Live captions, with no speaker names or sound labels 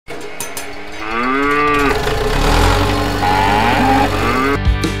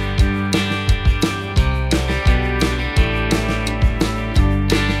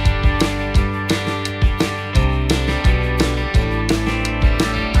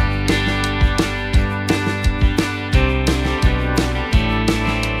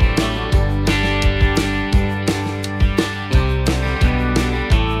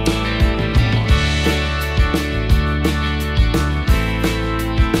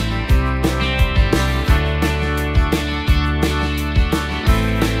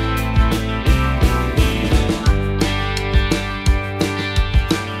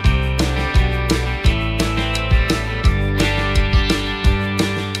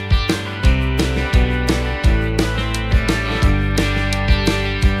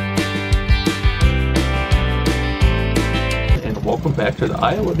back to the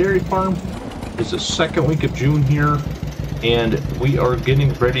Iowa dairy farm. It's the second week of June here, and we are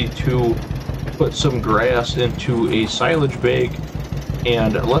getting ready to put some grass into a silage bag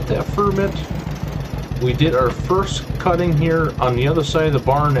and let that ferment. We did our first cutting here on the other side of the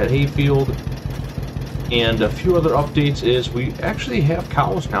barn at hayfield, and a few other updates is we actually have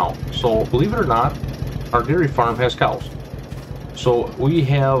cows now. So believe it or not, our dairy farm has cows. So we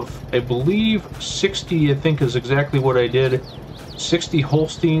have, I believe, 60, I think is exactly what I did, 60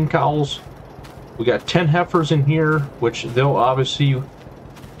 Holstein cows. We got 10 heifers in here, which they'll obviously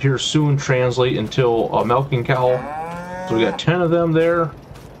here soon translate into a milking cow. So we got 10 of them there,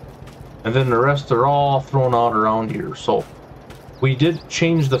 and then the rest are all thrown out around here. So we did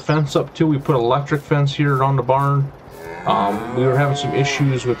change the fence up too. We put electric fence here around the barn. We were having some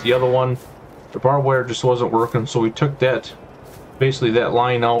issues with the other one. The barbed wire just wasn't working, so we took that, basically that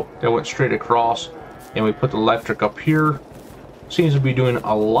line out that went straight across, and we put the electric up here. Seems to be doing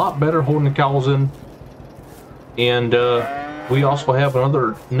a lot better holding the cows in. And we also have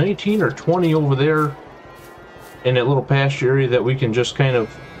another 19 or 20 over there in that little pasture area that we can just kind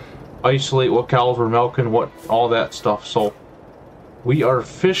of isolate what cows we're milking, what all that stuff. So we are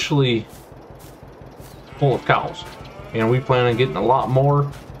officially full of cows, and we plan on getting a lot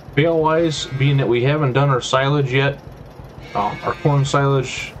more. Bale wise, being that we haven't done our silage yet, our corn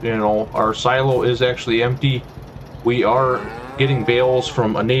silage, you know, our silo is actually empty. We are getting bales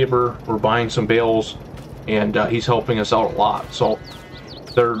from a neighbor. We're buying some bales, and he's helping us out a lot. So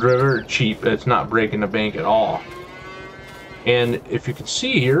they're very cheap. It's not breaking the bank at all. And if you can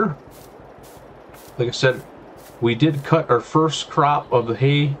see here, like I said, we did cut our first crop of the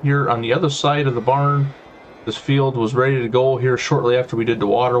hay here on the other side of the barn. This field was ready to go here shortly after we did the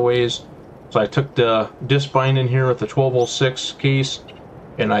waterways. So I took the disc bind in here with the 1206 case,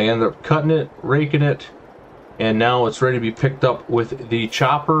 and I ended up cutting it, raking it, and now it's ready to be picked up with the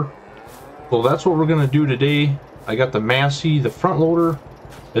chopper. So that's what we're going to do today. I got the Massey, the front loader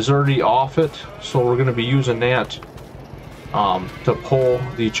is already off it, so we're going to be using that to pull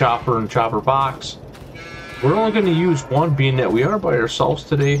the chopper and chopper box. We're only going to use one, being that we are by ourselves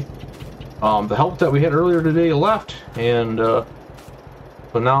today. The help that we had earlier today left, and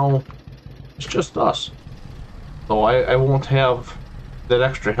but now it's just us. So I won't have that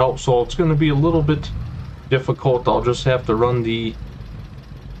extra help, so it's going to be a little bit difficult. I'll just have to run the,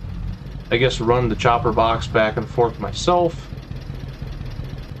 I guess, run the chopper box back and forth myself.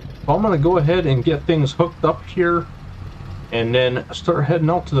 So I'm going to go ahead and get things hooked up here, and then start heading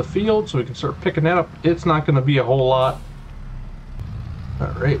out to the field so we can start picking that up. It's not going to be a whole lot.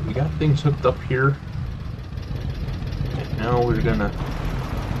 Alright, we got things hooked up here, and now we're gonna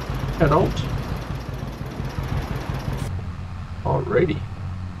head out. Alrighty.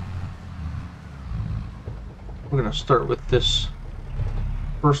 We're gonna start with this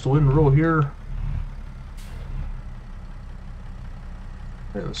first windrow here.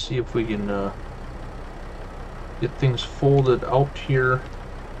 And let's see if we can get things folded out here.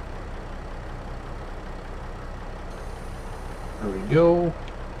 There we go.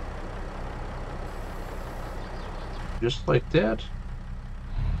 Just like that.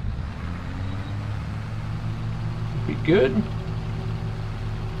 Be good.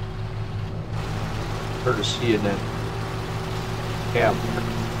 Hard to see in that cab there.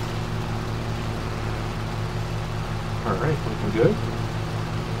 Alright, looking good.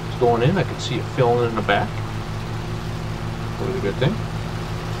 It's going in. I can see it filling in the back. Really a good thing.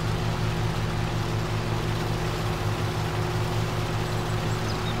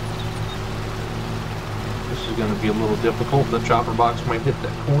 This is going to be a little difficult. The chopper box might hit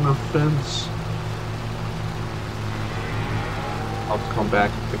that corner fence. I'll come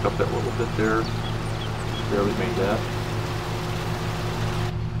back and pick up that little bit there. Just barely made that.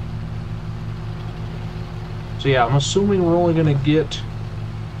 So yeah, I'm assuming we're only going to get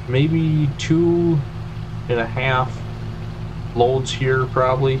maybe 2.5 loads here,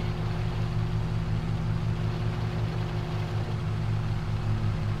 probably.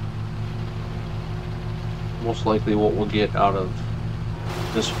 Most likely what we'll get out of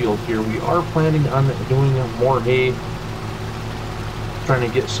this field here. We are planning on doing more hay, trying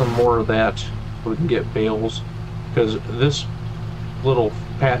to get some more of that so we can get bales, because this little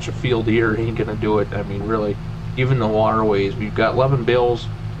patch of field here ain't gonna do it. I mean, really, even the waterways, we've got 11 bales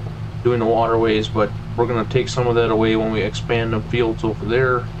doing the waterways, but we're gonna take some of that away when we expand the fields over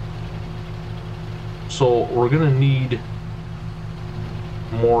there. So we're gonna need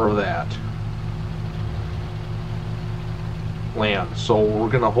more of that land. So we're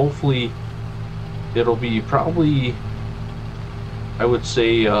gonna, hopefully it'll be probably, I would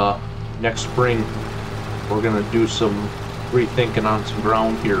say next spring, we're gonna do some rethinking on some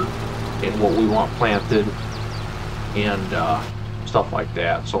ground here and what we want planted and stuff like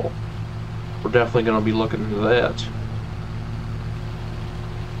that. So we're definitely going to be looking into that,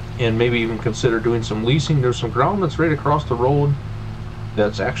 and maybe even consider doing some leasing. There's some ground that's right across the road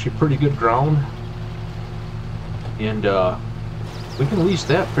that's actually pretty good ground, and we can lease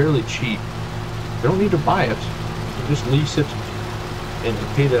that fairly cheap. We don't need to buy it. We can just lease it and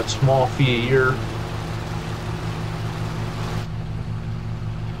pay that small fee a year.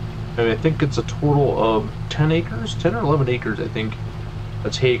 I mean, I think it's a total of 10 acres, 10 or 11 acres, I think.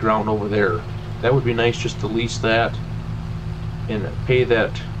 That's hay ground over there. That would be nice just to lease that and pay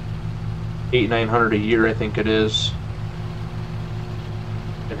that $800-900 a year, I think it is,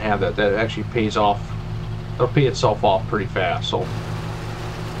 and have that. That actually pays off. It'll pay itself off pretty fast. So.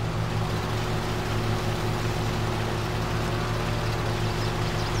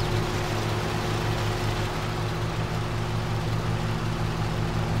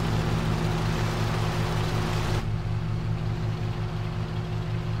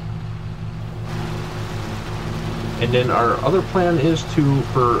 And then our other plan is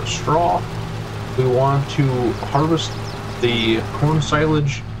for straw, we want to harvest the corn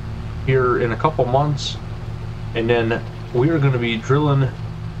silage here in a couple months, and then we are going to be drilling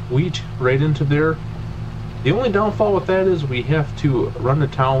wheat right into there. The only downfall with that is we have to run to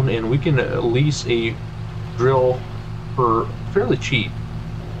town, and we can lease a drill for fairly cheap.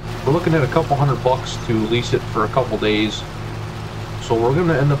 We're looking at a couple $100 to lease it for a couple days. So we're going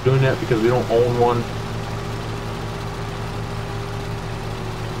to end up doing that because we don't own one.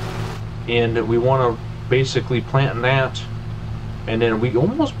 And we want to basically plant that, and then we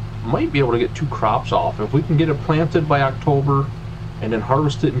almost might be able to get 2 crops off. If we can get it planted by October and then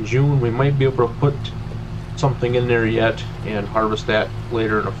harvest it in June, we might be able to put something in there yet and harvest that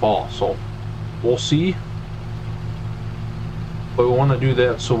later in the fall. So we'll see, but we want to do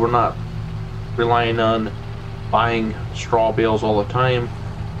that so we're not relying on buying straw bales all the time.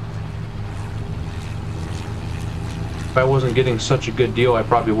 If I wasn't getting such a good deal, I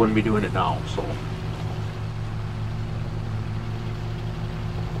probably wouldn't be doing it now. So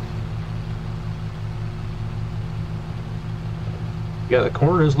yeah, the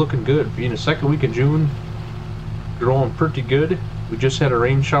corn is looking good. Being the second week of June, growing pretty good. We just had a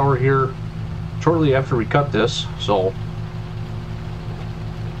rain shower here shortly after we cut this, so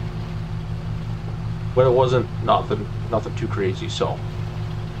but it wasn't nothing too crazy. So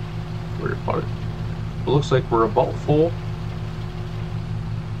worried about it. It looks like we're about full.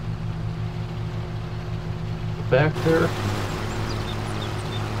 Back there.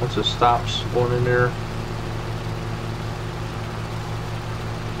 Once it stops going in there.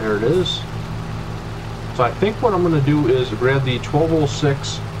 There it is. So I think what I'm going to do is grab the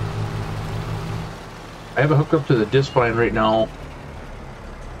 1206. I have it hooked up to the disc line right now.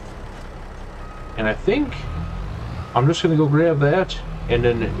 And I think I'm just going to go grab that and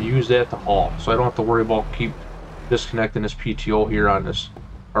then use that to haul, so I don't have to worry about keep disconnecting this PTO here on this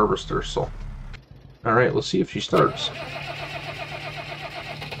harvester. So alright, let's see if she starts.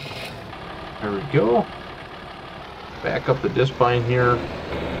 There we go. Back up the disc bind here.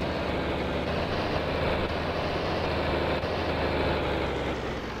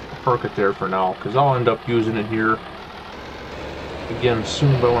 Park it there for now, because I'll end up using it here again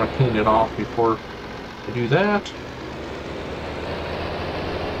soon, but I want to clean it off before I do that.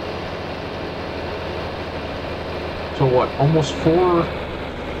 So what, almost 4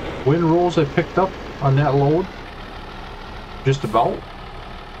 wind rolls I picked up on that load? Just about.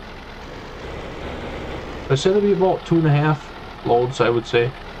 I said it'd be about 2.5 loads, I would say.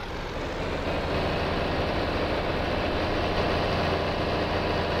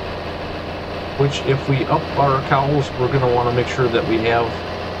 Which, if we up our cows, we're going to want to make sure that we have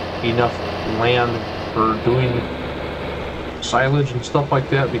enough land for doing silage and stuff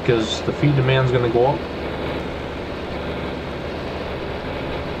like that, because the feed demand's going to go up.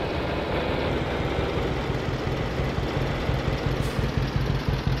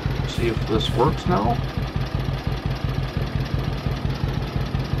 See if this works now.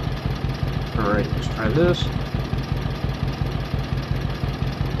 Alright, let's try this.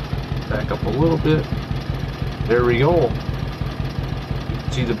 Back up a little bit. There we go. You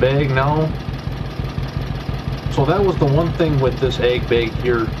can see the bag now. So that was the one thing with this ag bag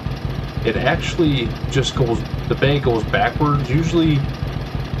here. It actually just goes, the bag goes backwards. Usually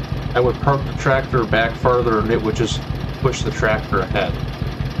I would park the tractor back farther and it would just push the tractor ahead.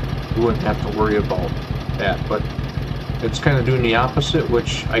 You wouldn't have to worry about that, but it's kind of doing the opposite,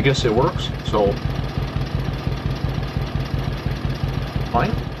 which I guess it works, so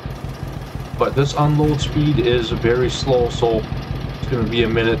fine. but this unload speed is very slow, so it's going to be a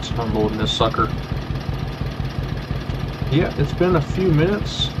minute unloading this sucker. Yeah, it's been a few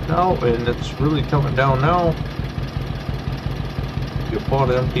minutes now, and it's really coming down now. Get bought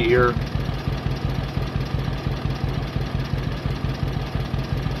empty here.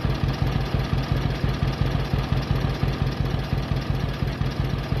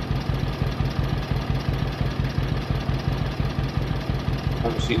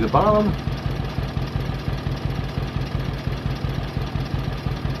 See the bottom.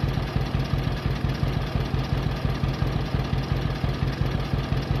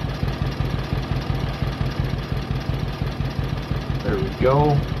 There we go.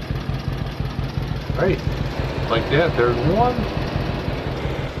 All right, like that. There's one.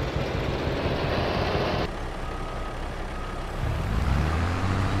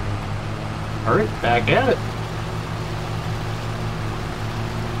 All right, back at it.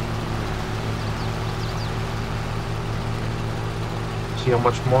 See how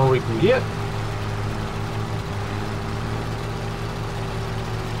much more we can get.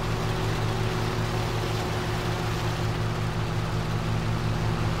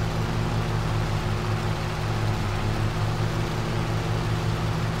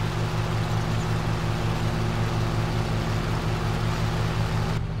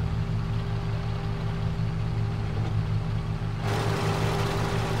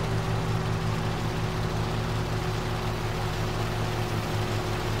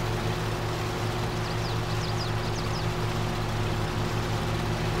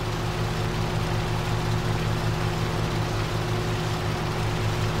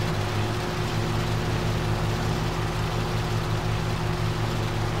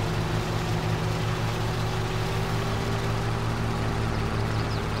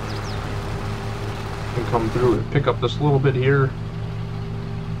 Come through and pick up this little bit here.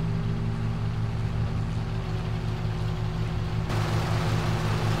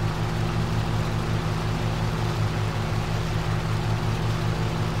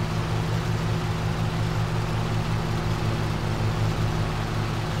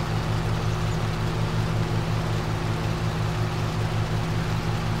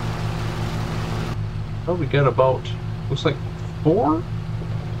 Oh, we got about, looks like 4?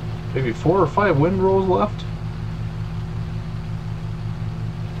 Maybe 4 or 5 windrows left.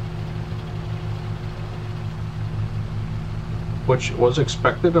 Which was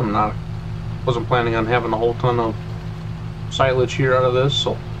expected. Wasn't planning on having a whole ton of silage here out of this,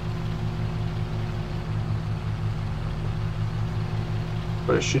 so.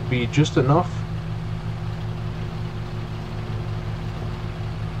 But it should be just enough.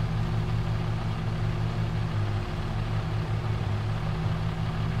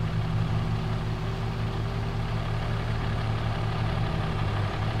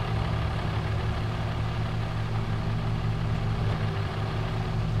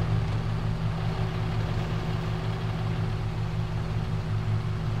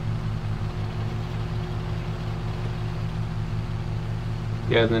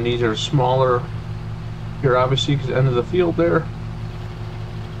 Yeah, and then these are smaller here, obviously, because the end of the field there.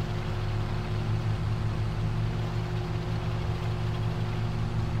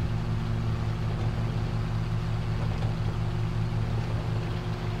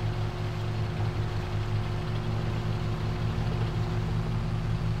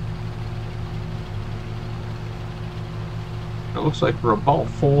 It looks like we're about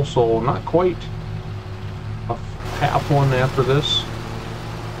full, so not quite a half one after this.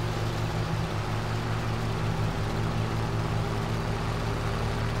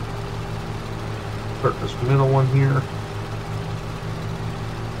 Start this middle one here.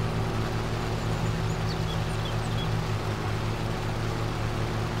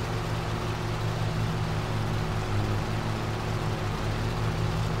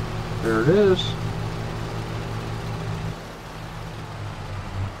 There it is.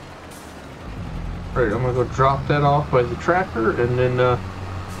 Alright, I'm gonna go drop that off by the tractor and then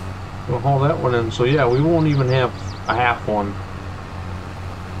we'll haul that one in. So yeah, we won't even have a half one.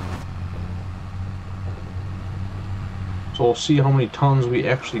 So we'll see how many tons we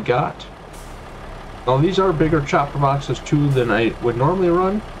actually got. Now these are bigger chopper boxes too than I would normally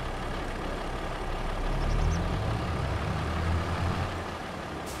run.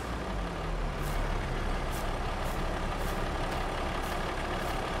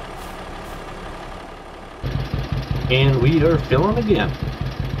 And we are filling again.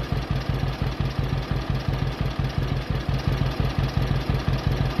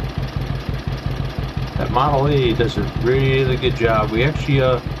 That Model A does a really good job. We actually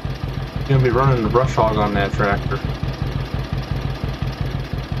gonna be running the brush hog on that tractor.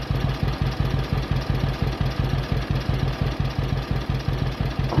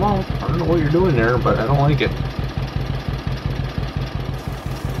 come out. I don't know what you're doing there, but I don't like it.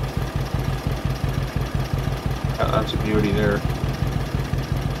 That's a beauty there.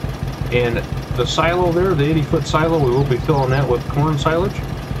 And the silo there, the 80-foot silo, we will be filling that with corn silage.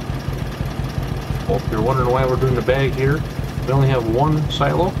 Well, if you're wondering why we're doing the bag here, we only have one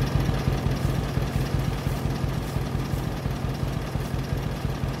silo.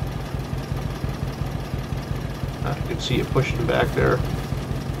 You can see it pushing back there.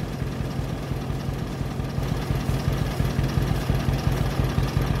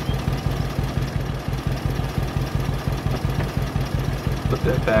 Put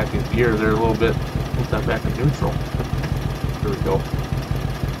that back in gear there a little bit. Put that back in neutral. There we go.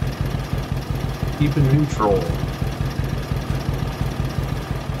 Keep in neutral.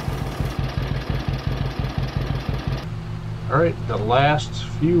 Alright, the last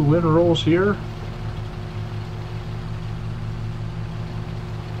few windrows here.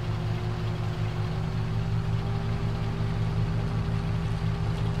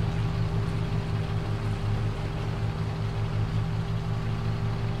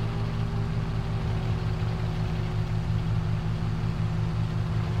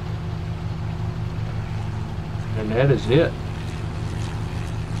 And that is it.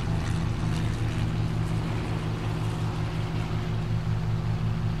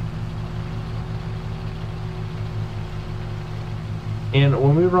 And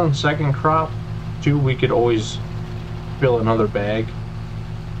when we run second crop too, we could always fill another bag.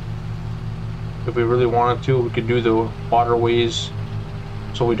 If we really wanted to, we could do the waterways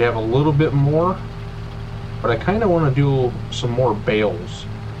so we'd have a little bit more. But I kind of want to do some more bales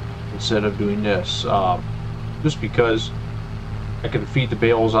instead of doing this. Just because I can feed the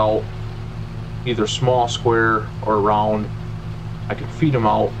bales out either small, square, or round. I can feed them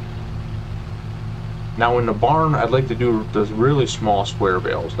out. Now in the barn, I'd like to do the really small square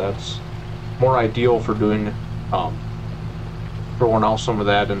bales. That's more ideal for doing, throwing out some of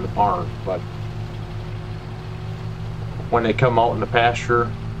that in the barn. But when they come out in the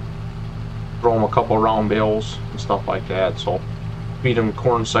pasture, throw them a couple round bales and stuff like that. So feed them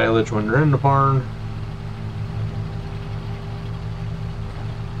corn silage when they're in the barn.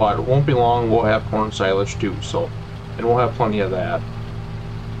 But it won't be long, we'll have corn silage too, so, and we'll have plenty of that.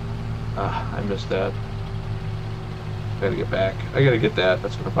 I missed that. Gotta get back. I gotta get that,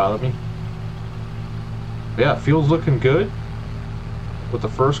 that's gonna bother me. But yeah, field's looking good. With the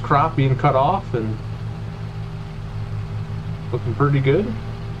first crop being cut off and looking pretty good.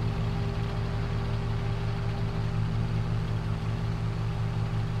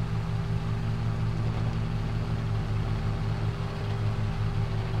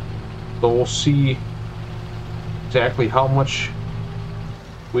 So we'll see exactly how much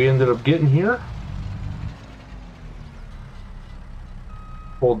we ended up getting here.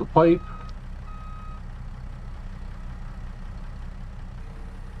 Hold the pipe.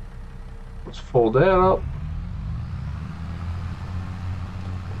 Let's fold that up.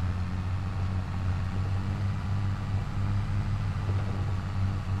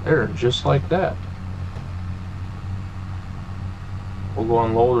 There, just like that. We'll go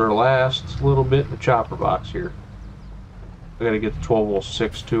unload our last little bit in the chopper box here. I gotta get the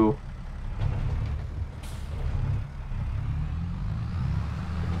 1206 too.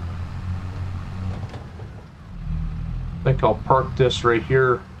 I think I'll park this right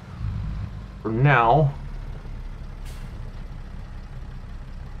here for now.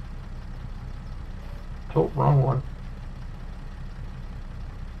 Oh, wrong one.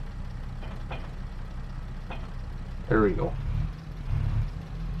 There we go.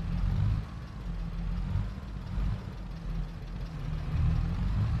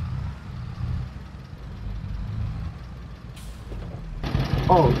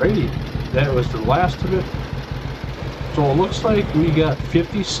 Alrighty, that was the last of it. So it looks like we got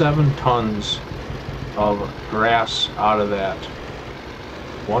 57 tons of grass out of that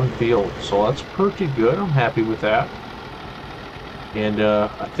one field. So that's pretty good. I'm happy with that. And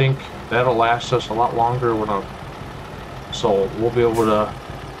I think that'll last us a lot longer. So we'll be able to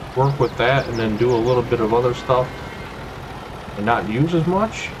work with that and then do a little bit of other stuff and not use as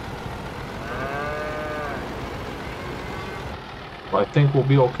much. I think we'll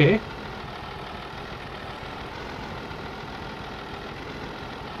be okay.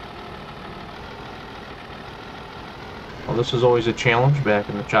 Well, this is always a challenge back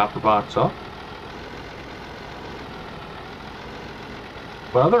in the chopper box up.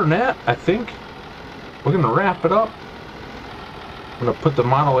 But other than that, I think we're going to wrap it up. I'm going to put the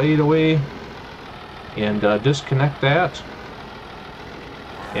Model 8 away and disconnect that.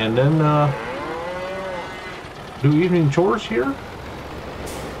 And then do evening chores here.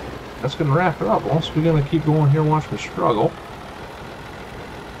 that's going to wrap it up. Also, we're going to keep going here and watch me struggle.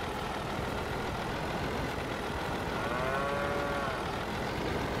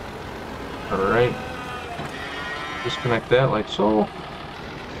 Alright. Disconnect that like so.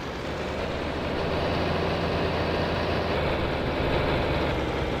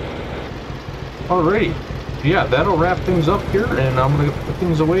 Alrighty. Yeah, that'll wrap things up here, and I'm going to put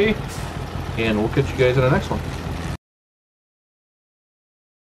things away, and we'll catch you guys in the next one.